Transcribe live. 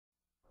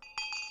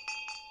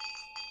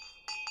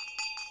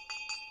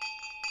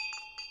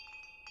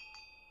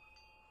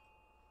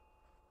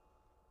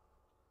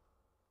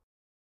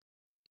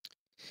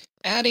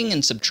Adding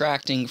and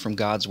subtracting from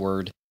God's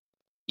word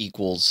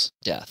equals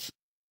death.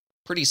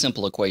 Pretty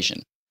simple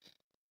equation.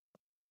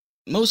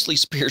 Mostly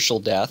spiritual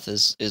death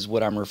is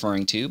what I'm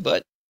referring to,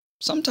 but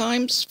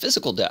sometimes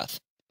physical death.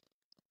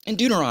 In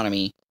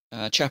Deuteronomy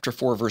chapter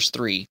 4, verse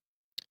 3,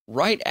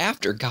 right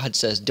after God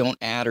says, don't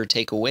add or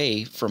take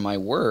away from my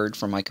word,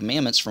 from my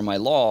commandments, from my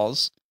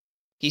laws,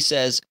 he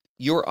says,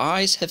 your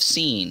eyes have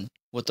seen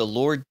what the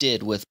Lord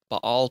did with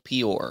Baal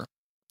Peor.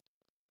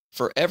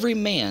 For every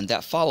man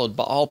that followed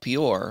Baal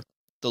Peor,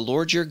 the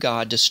Lord your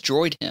God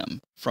destroyed him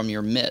from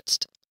your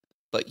midst.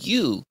 But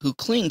you who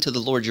cling to the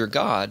Lord your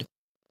God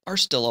are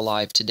still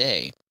alive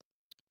today.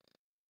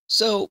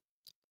 So,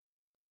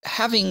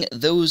 having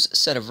those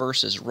set of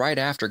verses right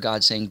after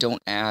God saying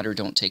don't add or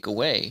don't take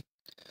away,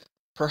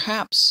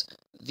 perhaps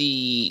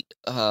the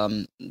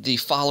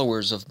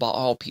followers of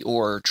Baal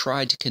Peor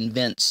tried to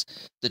convince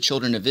the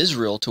children of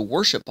Israel to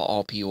worship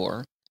Baal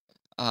Peor,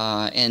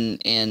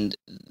 and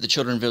the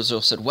children of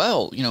Israel said,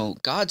 well, you know,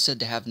 God said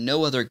to have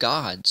no other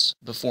gods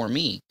before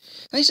me.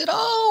 And they said,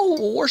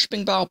 oh,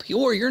 worshiping Baal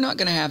Peor, you're not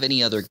going to have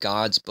any other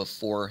gods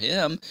before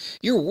him.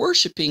 You're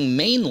worshiping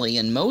mainly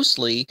and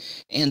mostly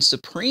and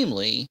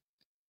supremely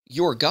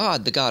your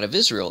God, the God of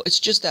Israel. It's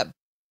just that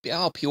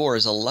Baal Peor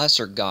is a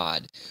lesser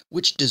god,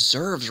 which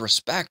deserves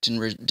respect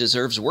and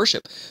deserves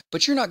worship.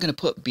 But you're not going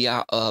to put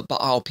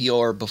Baal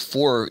Peor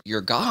before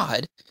your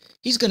God.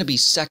 He's going to be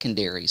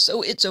secondary,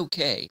 so it's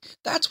okay.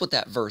 That's what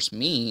that verse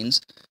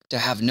means, to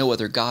have no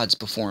other gods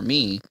before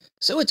me.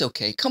 So it's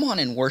okay. Come on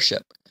and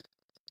worship.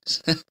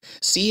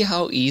 See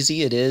how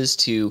easy it is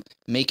to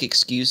make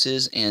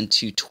excuses and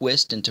to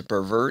twist and to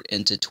pervert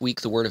and to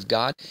tweak the word of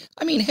God?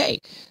 I mean, hey,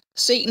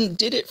 Satan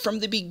did it from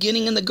the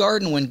beginning in the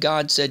garden when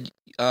God said,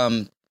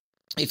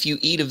 if you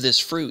eat of this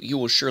fruit, you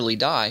will surely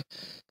die.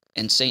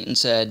 And Satan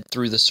said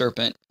through the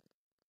serpent,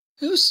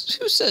 who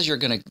says you're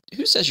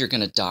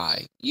gonna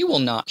die? You will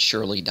not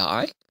surely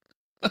die.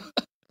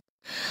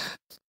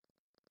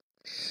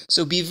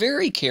 So be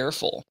very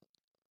careful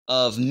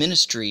of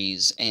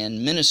ministries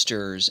and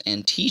ministers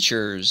and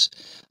teachers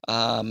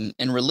and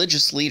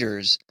religious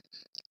leaders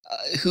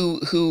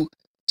who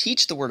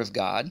teach the Word of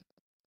God,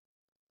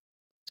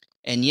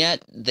 and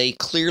yet they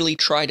clearly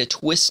try to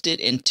twist it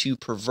and to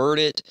pervert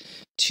it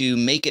to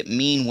make it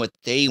mean what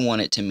they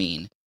want it to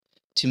mean,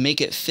 to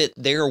make it fit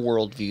their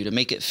worldview, to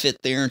make it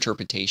fit their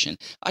interpretation.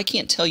 I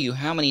can't tell you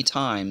how many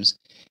times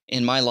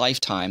in my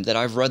lifetime that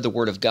I've read the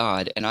Word of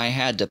God and I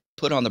had to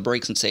put on the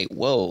brakes and say,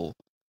 whoa,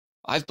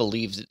 I've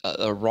believed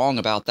wrong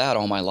about that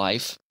all my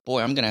life.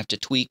 Boy, I'm going to have to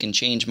tweak and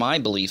change my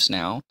beliefs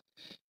now.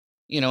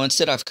 You know,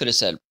 instead I could have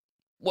said,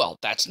 well,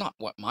 that's not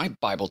what my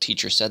Bible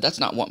teacher said. That's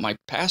not what my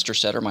pastor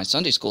said or my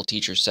Sunday school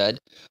teacher said.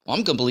 Well,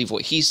 I'm going to believe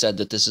what he said,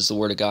 that this is the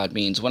Word of God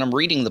means. When I'm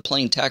reading the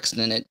plain text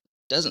and it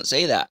doesn't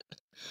say that,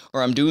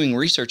 or I'm doing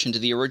research into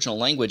the original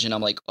language and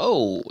I'm like,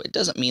 oh, it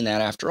doesn't mean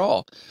that after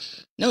all.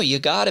 No, you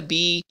got to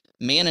be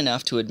man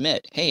enough to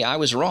admit, hey, I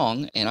was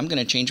wrong and I'm going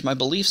to change my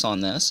beliefs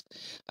on this.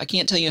 I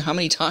can't tell you how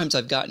many times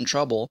I've got in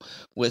trouble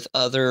with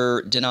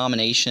other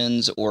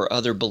denominations or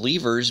other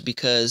believers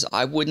because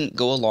I wouldn't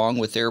go along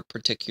with their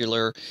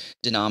particular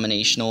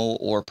denominational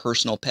or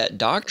personal pet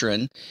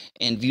doctrine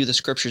and view the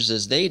scriptures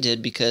as they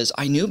did because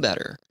I knew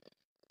better,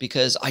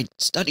 because I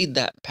studied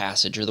that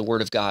passage or the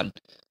Word of God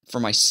for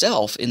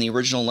myself in the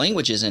original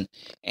languages, and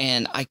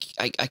I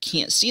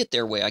can't see it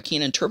their way. I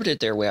can't interpret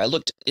it their way. I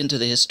looked into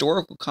the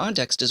historical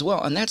context as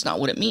well, and that's not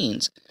what it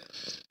means.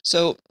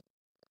 So,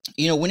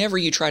 you know, whenever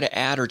you try to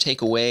add or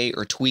take away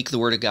or tweak the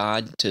Word of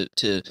God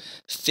to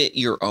fit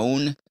your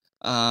own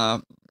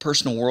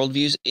personal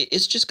worldviews,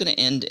 it's just going to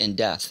end in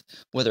death,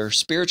 whether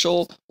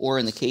spiritual or,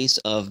 in the case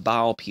of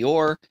Baal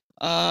Peor,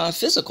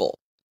 physical.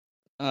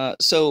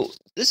 So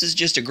this is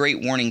just a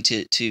great warning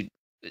to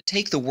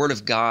take the Word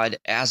of God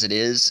as it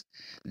is,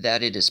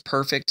 that it is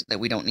perfect, that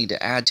we don't need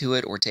to add to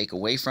it or take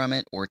away from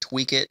it or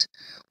tweak it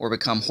or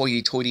become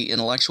hoity-toity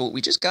intellectual.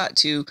 We just got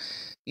to,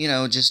 you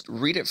know, just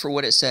read it for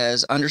what it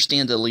says,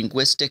 understand the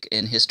linguistic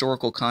and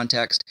historical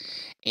context,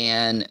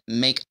 and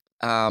make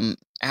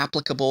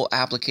applicable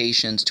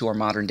applications to our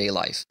modern day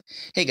life.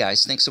 Hey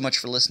guys, thanks so much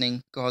for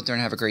listening. Go out there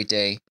and have a great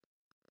day.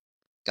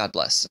 God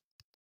bless.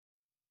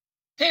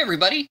 Hey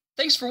everybody,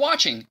 thanks for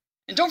watching.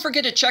 And don't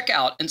forget to check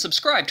out and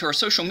subscribe to our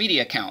social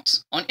media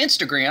accounts on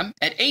Instagram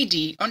at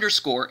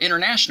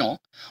AD_International,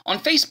 on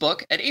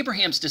Facebook at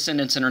Abraham's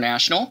Descendants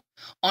International,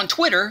 on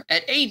Twitter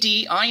at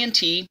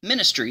ADINT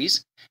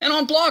Ministries, and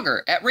on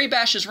Blogger at Ray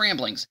Bash's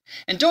Ramblings.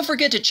 And don't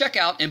forget to check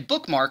out and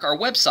bookmark our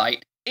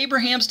website,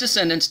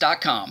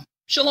 abrahamsdescendants.com.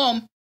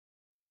 Shalom.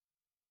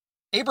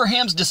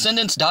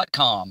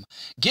 abrahamsdescendants.com,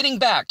 getting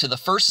back to the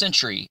 1st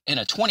century in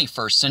a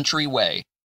 21st century way.